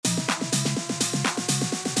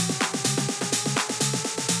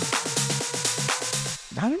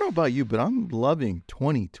I don't know about you, but I'm loving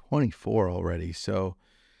 2024 already. So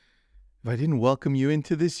if I didn't welcome you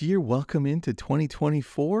into this year, welcome into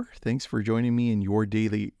 2024. Thanks for joining me in your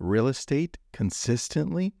daily real estate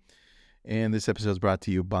consistently. And this episode is brought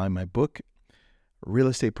to you by my book, Real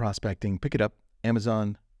Estate Prospecting. Pick it up,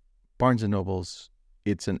 Amazon, Barnes & Nobles.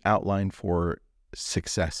 It's an outline for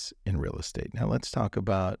success in real estate. Now let's talk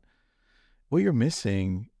about what you're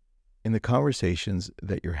missing in the conversations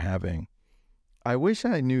that you're having. I wish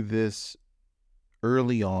I knew this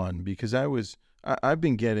early on because I've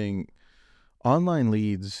been getting online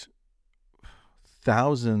leads,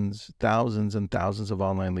 thousands and thousands of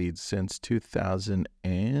online leads since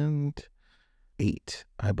 2008,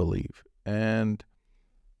 I believe. And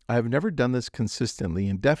I've never done this consistently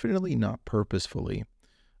and definitely not purposefully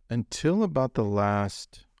until about the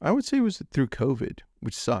last, I would say it was through COVID,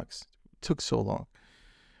 which sucks. It took so long.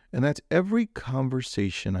 And that's every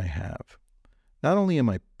conversation I have. Not only am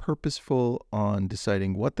I purposeful on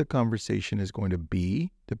deciding what the conversation is going to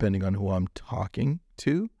be, depending on who I'm talking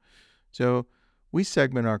to. So we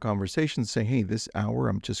segment our conversations saying, hey, this hour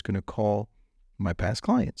I'm just going to call my past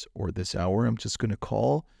clients, or this hour I'm just going to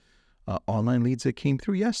call online leads that came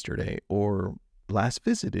through yesterday, or last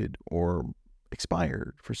visited, or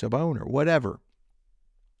expired for sub-owner, whatever.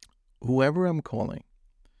 Whoever I'm calling,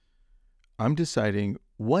 I'm deciding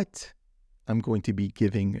what I'm going to be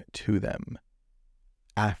giving to them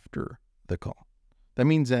after the call. That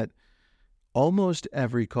means that almost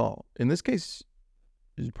every call, in this case,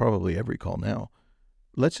 is probably every call now.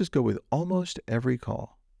 Let's just go with almost every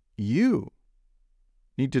call. You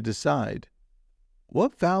need to decide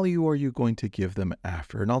what value are you going to give them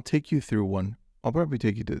after. And I'll take you through one. I'll probably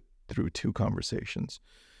take you through two conversations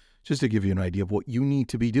just to give you an idea of what you need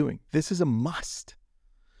to be doing. This is a must.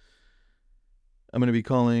 I'm going to be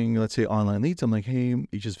calling, let's say, online leads. I'm like, hey,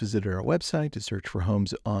 you just visited our website to search for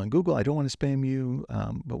homes on Google. I don't want to spam you,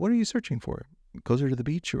 but what are you searching for? Closer to the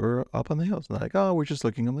beach or up on the hills? And they're like, oh, we're just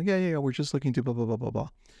looking. I'm like, yeah, we're just looking to blah, blah, blah, blah, blah.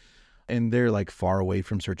 And they're like far away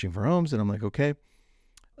from searching for homes. And I'm like, okay,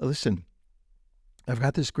 listen, I've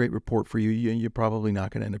got this great report for you. You're probably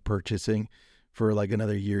not going to end up purchasing for like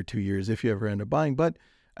another year, 2 years if you ever end up buying, but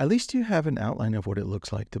at least you have an outline of what it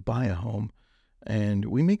looks like to buy a home. And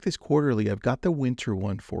we make this quarterly. I've got the winter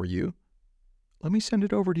one for you. Let me send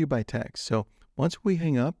it over to you by text. So once we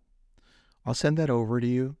hang up, I'll send that over to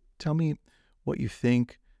you. Tell me what you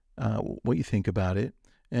think about it.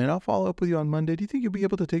 And I'll follow up with you on Monday. Do you think you'll be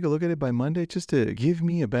able to take a look at it by Monday just to give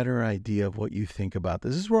me a better idea of what you think about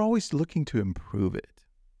this? We're always looking to improve it.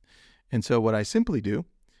 And so what I simply do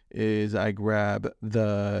is I grab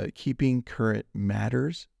the Keeping Current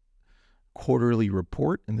Matters quarterly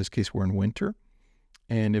report. In this case, we're in winter.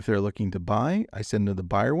 And if they're looking to buy, I send them the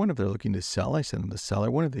buyer one. If they're looking to sell, I send them the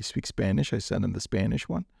seller one. If they speak Spanish, I send them the Spanish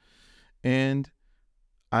one. And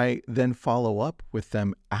I then follow up with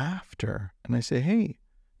them after. And I say, hey,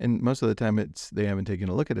 and most of the time they haven't taken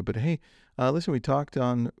a look at it, but hey, listen, we talked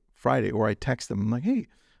on Friday, or I text them. I'm like, hey,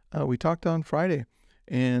 we talked on Friday,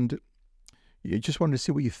 and you just wanted to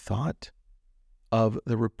see what you thought of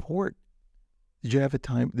the report. Did you have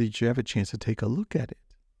a chance to take a look at it?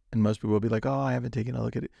 And most people will be like, oh, I haven't taken a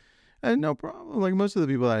look at it. And no problem. Like most of the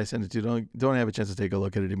people that I send it to don't have a chance to take a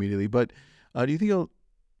look at it immediately. But do you think you'll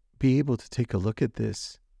be able to take a look at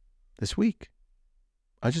this week?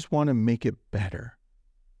 I just want to make it better.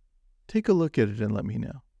 Take a look at it and let me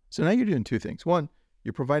know. So now you're doing two things. One,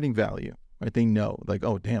 you're providing value, right? They know, like,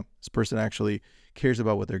 oh, damn, this person actually cares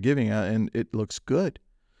about what they're giving out and it looks good.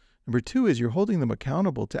 Number two is you're holding them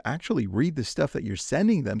accountable to actually read the stuff that you're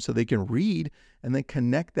sending them so they can read and then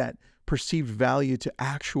connect that perceived value to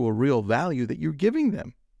actual real value that you're giving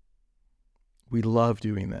them. We love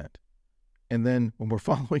doing that. And then when we're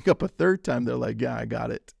following up a third time, they're like, yeah, I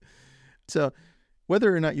got it. So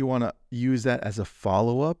whether or not you want to use that as a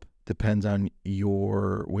follow-up depends on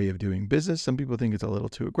your way of doing business. Some people think it's a little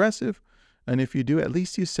too aggressive. And if you do, at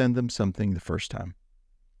least you send them something the first time,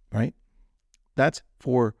 right? That's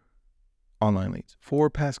for online leads, for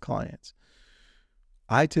past clients.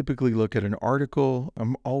 I typically look at an article.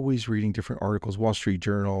 I'm always reading different articles, Wall Street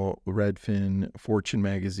Journal, Redfin, Fortune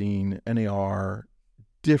Magazine, NAR,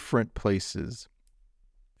 different places.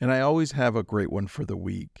 And I always have a great one for the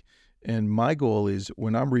week. And my goal is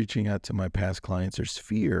when I'm reaching out to my past clients, there's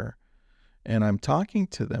fear. And I'm talking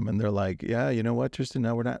to them and they're like, yeah, you know what, Tristan,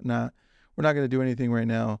 no, we're not going to do anything right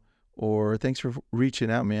now. Or thanks for reaching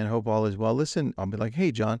out, man. Hope all is well. Listen, I'll be like,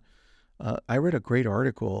 hey, John, I read a great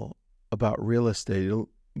article about real estate. It'll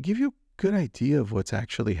give you a good idea of what's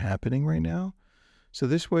actually happening right now. So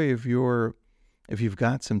this way, if you've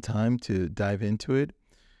got some time to dive into it,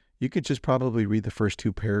 You could just probably read the first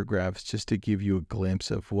two paragraphs just to give you a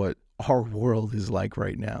glimpse of what our world is like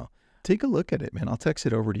right now. Take a look at it, man. I'll text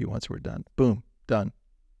it over to you once we're done. Boom, done.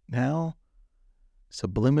 Now,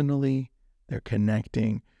 subliminally, they're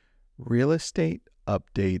connecting real estate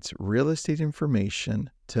updates, real estate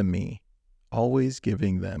information to me, always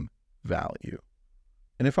giving them value.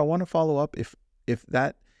 And if I want to follow up, if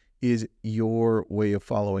that is your way of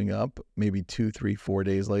following up, maybe 2, 3, 4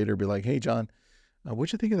 days later, be like, hey, John,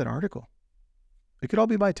 what'd you think of that article? It could all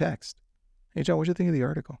be by text. Hey, John, what'd you think of the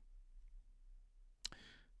article?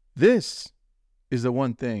 This is the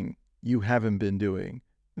one thing you haven't been doing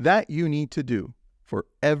that you need to do for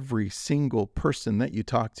every single person that you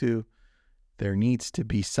talk to. There needs to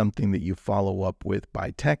be something that you follow up with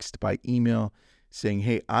by text, by email, saying,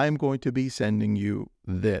 hey, I'm going to be sending you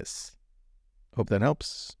this. Hope that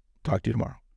helps. Talk to you tomorrow.